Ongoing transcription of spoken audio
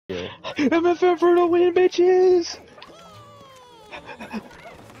Yeah. MFM for the win, bitches!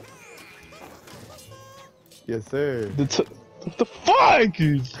 Yes, sir. What the fuck?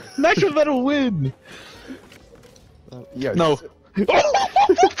 Nitro let him win! Yes. No.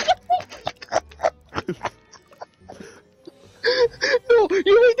 No,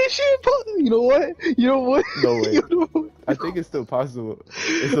 you make this shit possible. You know what? You know what? No way. You know what? I think it's still possible.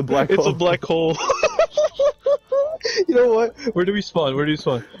 It's a black It's hole. a black hole. You know what? Where do we spawn? Where do we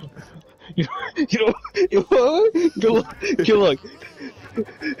spawn? You know what? Good luck. Good luck.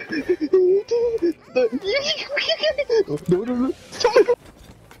 No.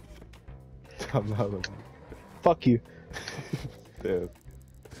 I'm not looking. Fuck you. Damn.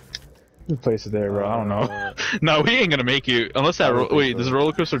 The place is there, bro. I don't know. No, we ain't gonna make it unless that. Wait, does the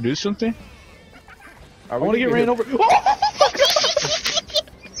roller coaster do something? I want to get ran over.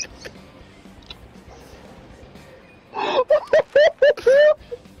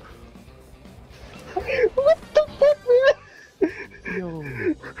 What the fuck, man? Yo.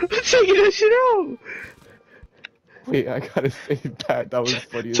 I'm taking that shit out. Wait, I gotta save that. That was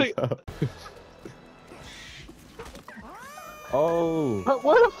funny as hell. Oh. But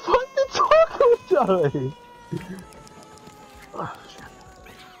what the fuck did Taco die? Oh,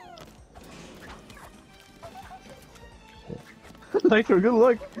 shit. Nitro, good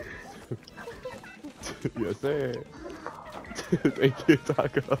luck. Yes, sir. Thank you,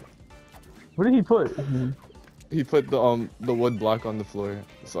 Taco. What did he put? He put the wood block on the floor,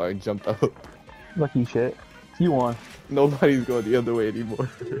 so I jumped up. Lucky shit. You won. Nobody's going the other way anymore.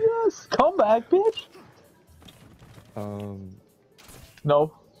 Yes. Come back, bitch.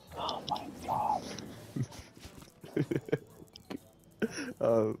 No. Oh my god.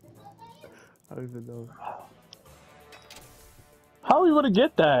 I don't even know. How are we gonna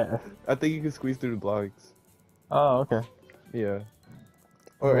get that? I think you can squeeze through the blocks. Oh, okay. Yeah.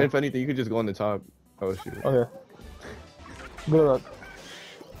 Or if anything, you could just go on the top. Oh shoot. Okay. Good luck.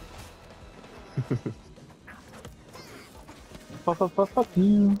 Fuck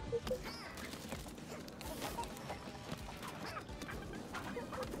you.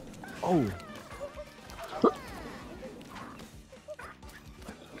 Oh.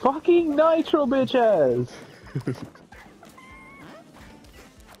 Fucking Nitro, bitch ass.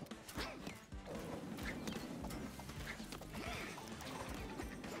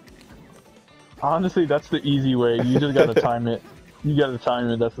 Honestly, that's the easy way. You just gotta time it. You gotta time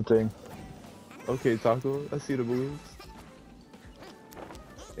it, that's the thing. Okay, Taco, I see the moves.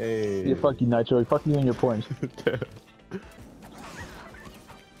 Hey. Yeah, fuck you, Nitro. Fuck you and your points.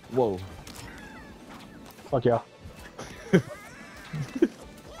 Whoa. Fuck yeah.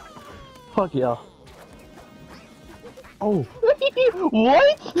 Fuck yeah. Oh.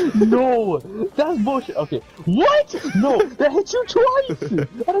 What? No, that's bullshit. Okay. What? No, that hit you twice.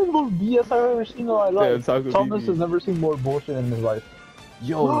 That is the most BS I've ever seen in my life. Yeah, Thomas has never seen more bullshit in his life.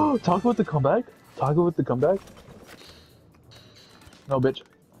 Yo. Talk about the comeback. Talk about the comeback. No, bitch.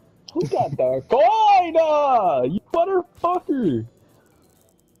 Who got the coin? You motherfucker.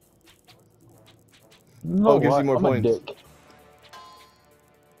 No, Oh, gives you more points. A dick.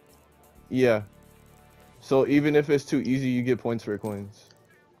 Yeah. So even if it's too easy, you get points for coins.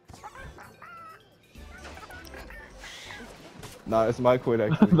 Nah, it's my coin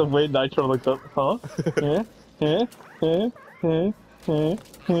actually. The way Nitro looked up, huh? Oh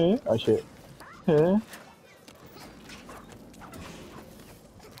shit.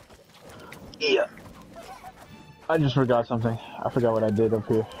 Yeah. I just forgot something. I forgot what I did up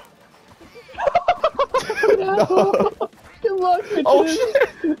here. No. Good luck, bitches. Oh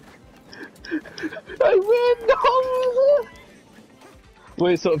shit! I win! No!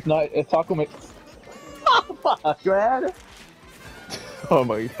 Wait, so if Taco makes... Oh, fuck, man! Oh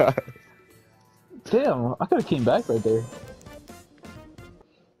my god. Damn, I could've came back right there.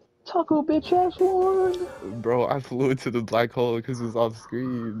 Taco bitch ass won! Bro, I flew into the black hole because it was off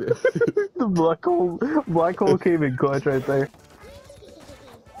screen. The black hole came in clutch right there.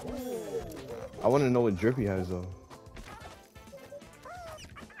 I want to know what drip he has though.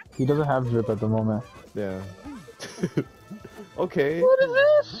 He doesn't have drip at the moment. Yeah. Okay. What is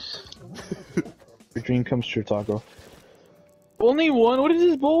this? Your dream comes true, Taco. Only one? What is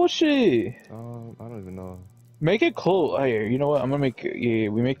this bullshit? I don't even know. Make it close. Hey, you know what? I'm gonna make we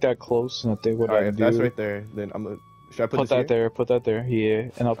make that close, and I think what Alright, I if do. that's right there, then I'm gonna. Should I put Put this that here? there. Put that there.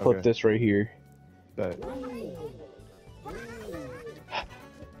 Yeah, and I'll put Okay. this right here. Bet.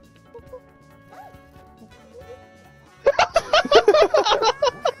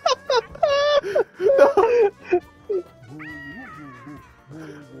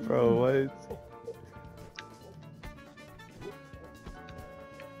 Bro, what?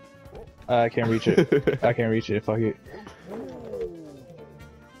 I can't reach it. I can't reach it. Fuck it.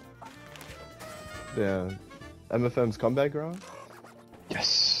 Damn. MFM's comeback round?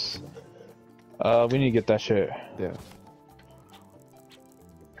 Yes. We need to get that shit. Yeah.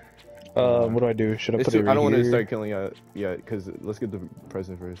 What do I do? Should I put it right I don't want to here? start killing it yet, because let's get the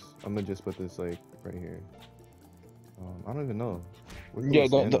present first. I'm gonna just put this, like, right here. I don't even know. Yeah,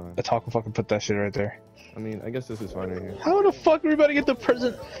 don't Taco fucking put that shit right there. I mean, I guess this is fine right here. How the fuck are we about to get the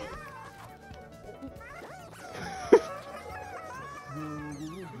present?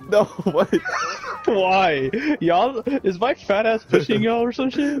 No, what? Why? Y'all, is my fat ass pushing y'all or some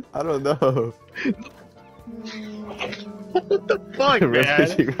shit? I don't know. What the fuck, man?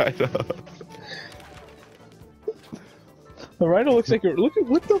 Right up. The rhino looks like a. Look at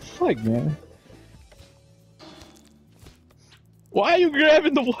what the fuck, man. Why are you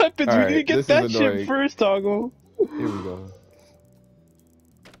grabbing the weapons? All We right, need to get this that is shit annoying. first, Toggle. Here we go.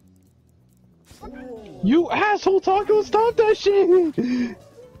 You asshole, Taco! Stop that shit!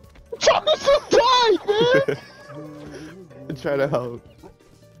 Taco's so tight, man! Try to help.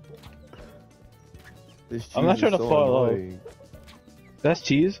 This I'm not cheese trying is to so follow. annoying. That's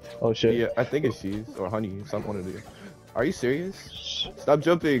cheese? Oh shit. Yeah, I think it's cheese or honey. Some one of the. Are you serious? Stop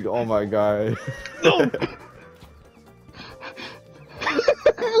jumping! Oh my god. No!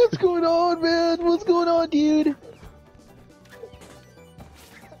 What's going on, man? What's going on, dude?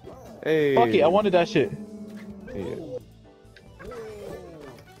 Hey. Fuck it, I wanted that shit. Yeah.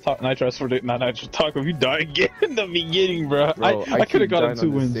 Nitro for the not Nitro Taco. You died again in the beginning, bro. Bro, I could have keep got him dying 2 on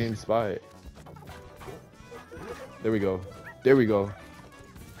the wins. Same spot. There we go. There we go.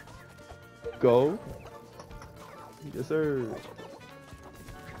 Go. Yes, sir.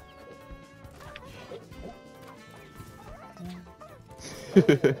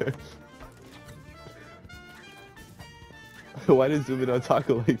 Why did zoom in on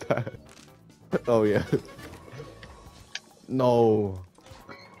Taco like that? Oh yeah. No.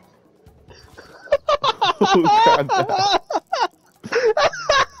 Oh god.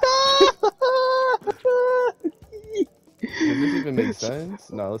 Does this even make sense?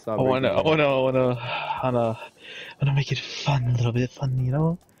 No, let's not. I wanna make it fun, a little bit fun, you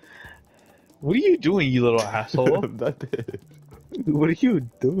know? What are you doing, you little asshole? Nothing. What are you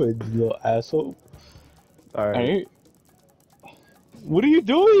doing, you little asshole? Alright. What are you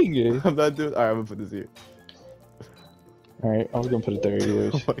doing? I'm not doing. Alright, I'm gonna put this here. Alright, I was gonna put it there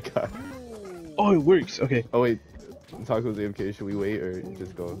anyways. Oh my god. Oh, it works. Okay. Oh wait, Taco's AFK. Should we wait or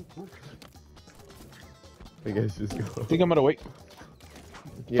just go? I guess just go. I think I'm gonna wait.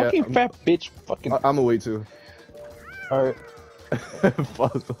 Yeah, Fucking fat bitch. Fucking. I'm gonna wait too. Alright.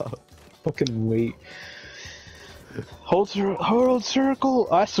 Falls off. Fucking wait. Hold circle.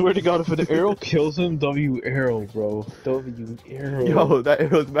 I swear to God, if an arrow kills him, W arrow, bro. W arrow. Yo, that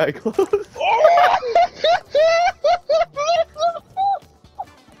arrow's back close.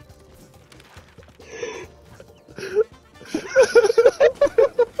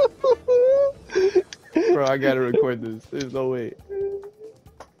 Bro, I gotta record this. There's no way.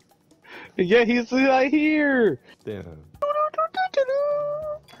 Yeah, he's right here. Damn.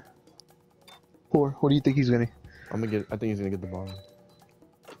 What do you think he's gonna? I think he's gonna get the bomb.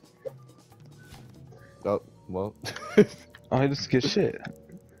 Oh, well. I just get shit.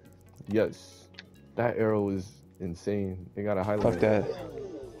 Yes. That arrow is insane. It got a highlight. Fuck that.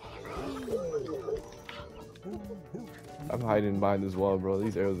 I'm hiding behind this wall, bro.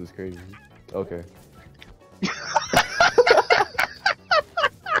 These arrows is crazy. Okay.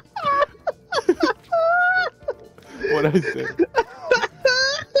 What'd I say?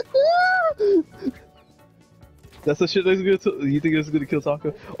 That's the shit that's gonna. You think it's gonna kill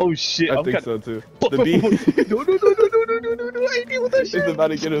Taco? Oh shit! I think so too. The The bee. No! I ain't deal with that shit. It's about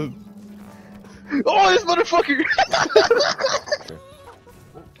to get him. Oh, this motherfucker!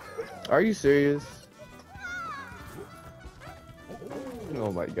 Are you serious?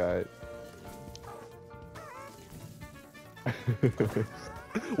 Oh my god.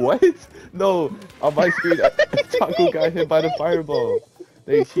 What? No, on my screen, Taco got hit by the fireball.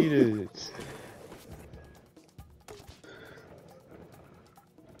 They cheated.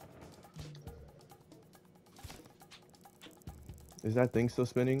 Is that thing still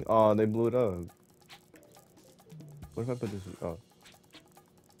spinning? Oh, they blew it up. What if I put this? Oh.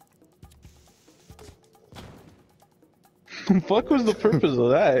 Fuck was the purpose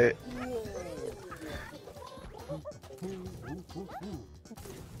of that?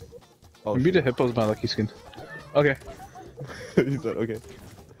 Oh, Maybe the Hippo's my lucky skin. Okay. He said, okay.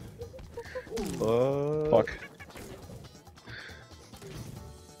 Fuck.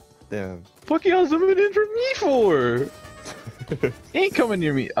 Damn. Fuck y'all zooming in for me for? He ain't coming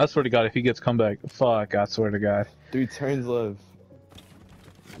near me. I swear to God, if he gets comeback, fuck, I swear to God. 3 turns left.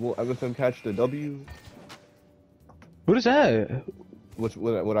 Will MFM catch the W? What is that?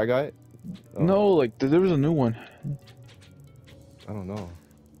 What I got? Oh, No, like, there was a new one. I don't know.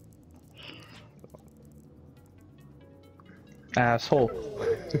 Asshole.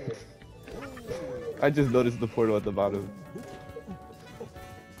 I just noticed the portal at the bottom.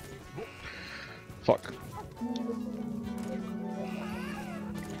 Fuck.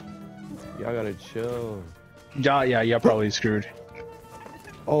 Y'all gotta chill. Yeah, you're probably screwed.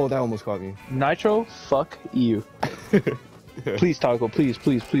 Oh, that almost caught me. Nitro, fuck you. Please, Taco, please.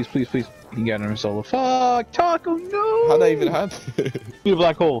 He got him solo. Fuck, Taco, no! How'd that even happen? Be a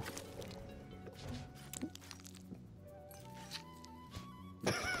black hole.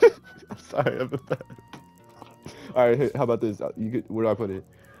 I'm sorry, I'm bad. Alright, hey, how about this? Where do I put it?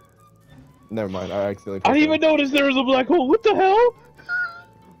 Never mind, I accidentally I didn't even notice there was a black hole. What the hell?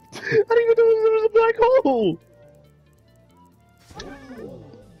 I didn't even notice there was a black hole.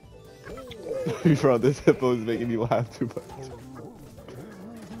 Bro, this Hippo is making me laugh too much.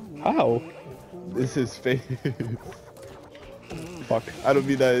 How? This is fake. Fuck. I don't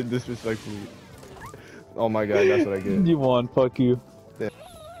mean that disrespectfully. Oh my god, that's what I get. You won, fuck you. Yeah.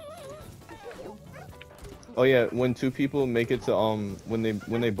 Oh yeah, when 2 people make it to when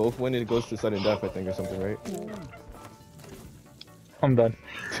they both win, it goes to sudden death, I think, or something, right? I'm done.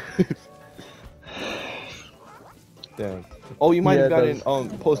 Damn. Oh, you might have gotten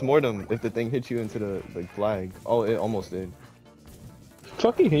post-mortem if the thing hit you into the flag. Oh, it almost did.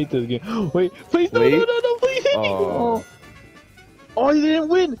 Fucking hate this game. Wait, please, no, please hit me. Oh, he didn't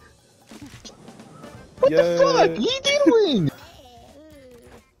win. What the fuck? He did win.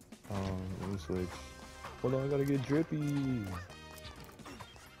 Let me switch. Hold on, I gotta get drippy.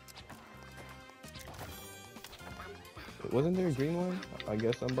 Wasn't there a green one? I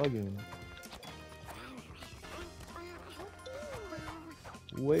guess I'm bugging.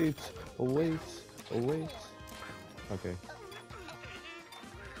 Wait. Okay.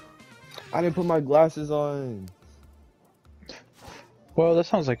 I didn't put my glasses on. Well, that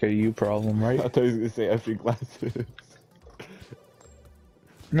sounds like a you problem, right? I thought he was gonna say F your glasses.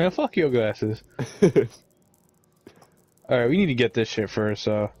 Man, fuck your glasses. Alright, we need to get this shit first,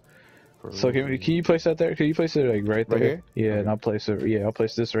 so can you place that there? Can you place it like right there? Here? Yeah, okay. and I'll place it. Yeah, I'll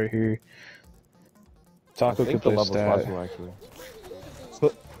place this right here. Taco can place that. Possible, actually.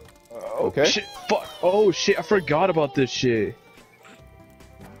 Okay. Shit, fuck. Oh shit, I forgot about this shit.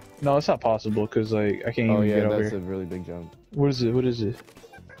 No, it's not possible because like I can't even get over here. That's a really big jump. What is it? What is it?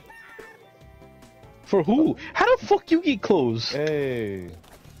 For who? How the fuck you get close? Hey.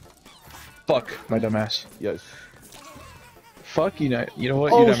 Fuck, my dumbass. Yes. Fuck you not. You know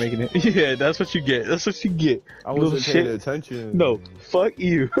what? Oh, You're not making it. Yeah, that's what you get. That's what you get. I wasn't paying attention. No, fuck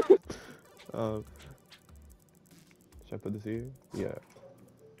you. Should I put this here? Yeah.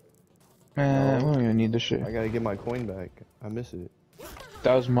 Man, I don't even need this shit. I gotta get my coin back. I miss it.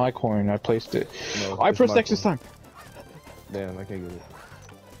 That was my coin. I placed it. No, I pressed X this time. Damn, I can't get it.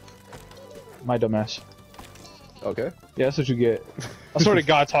 My dumbass. Okay. Yeah, that's what you get. I swear to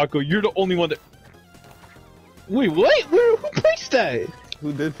God, Taco, you're the only one that. Wait, what? Who placed that?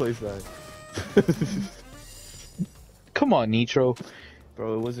 Who did place that? Come on, Nitro.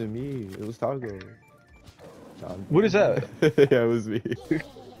 Bro, it wasn't me. It was Taco. What is that? Yeah, it was me.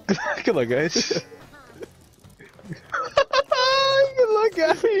 Good luck, guys. Good luck,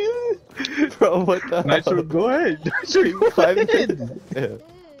 guys. Bro, what the Nitro, hell? go ahead. Nitro, go ahead.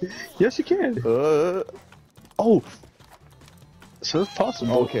 Yeah. Yes, you can. Oh! So it's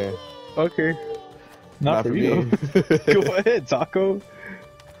possible. Okay. Okay. Not for you. Go ahead, Taco.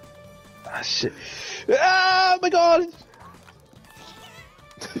 Ah, shit. Ah, my God!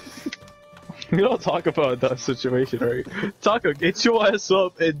 We don't talk about that situation, right? Taco, get your ass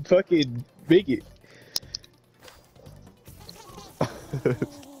up and fucking make it.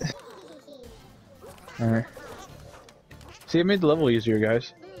 Alright. See, I made the level easier,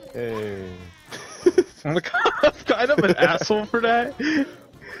 guys. Hey. I'm kind of an asshole for that.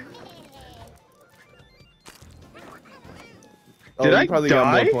 Did I probably die?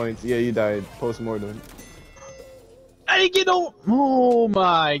 got more points. Yeah, you died. Post-mortem. I didn't get no. Oh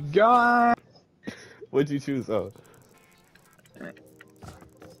my God. What'd you choose? Oh.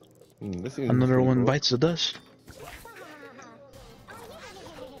 This seems Another pretty one cool. bites the dust.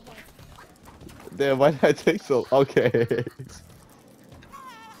 Damn, why did I take so? Okay.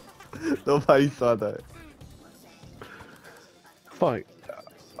 Nobody saw that. Fuck.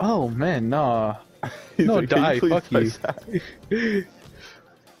 Oh man, nah. He's No, like, "Can die. please Fuck you. touch that?"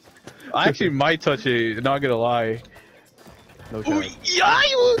 I actually might touch it. Not gonna lie. No Oh, chance. yeah,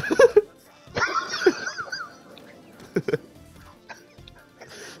 you.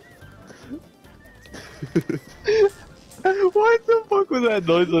 What the fuck was that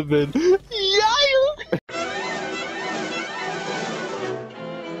noise I've been? Yeah, you.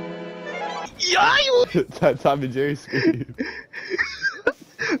 Yeah, you. That Tom and Jerry scream.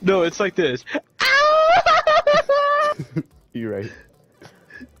 No, it's like this. You're right.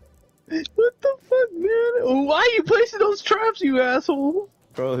 What the fuck, man? Why are you placing those traps, you asshole?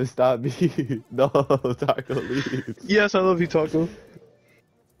 Bro, stop me. No, Taco, leave. Yes, I love you, Taco.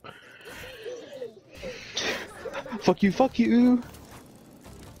 Fuck you, fuck you.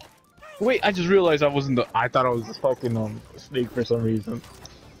 Wait, I just realized I wasn't the. I thought I was the fucking snake for some reason.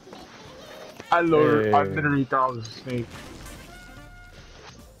 I literally thought I was a snake.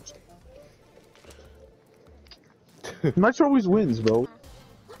 Nitro always wins, bro.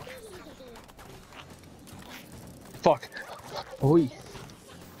 Fuck. Oi.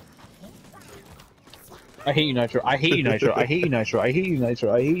 I hate you, Nitro. I hate you, Nitro. I hate you, Nitro. I hate you,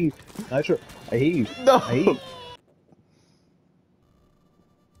 Nitro. I hate you, Nitro. I hate you. No! I hate you.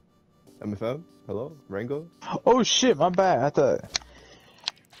 MFM? Hello? Rango? Oh shit, my bad. I thought.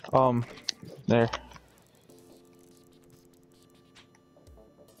 There.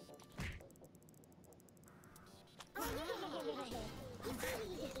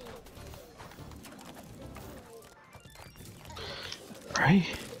 Right?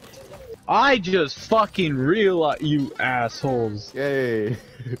 I just fucking realized, you assholes. Yay!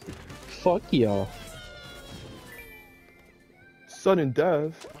 Fuck y'all. Sudden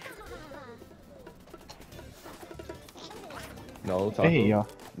death? No, Taco. Hey, y'all.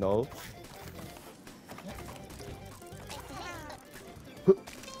 No.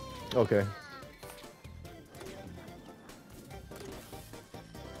 Okay.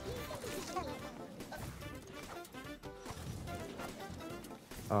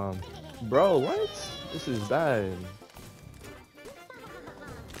 Bro, what? This is bad.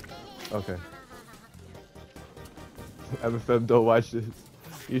 Okay. MFM, don't watch this.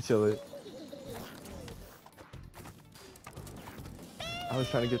 You chill it. I was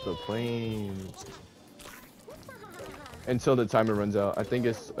trying to get the plane. Until the timer runs out. I think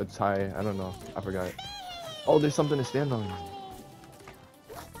it's a tie. I don't know. I forgot. Oh, there's something to stand on.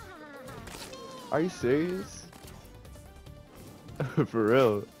 Are you serious? For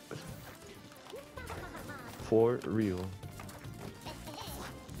real. For real.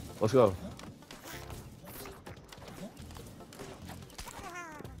 Let's go.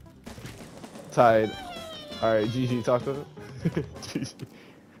 Tied. Alright, GG Taco. GG.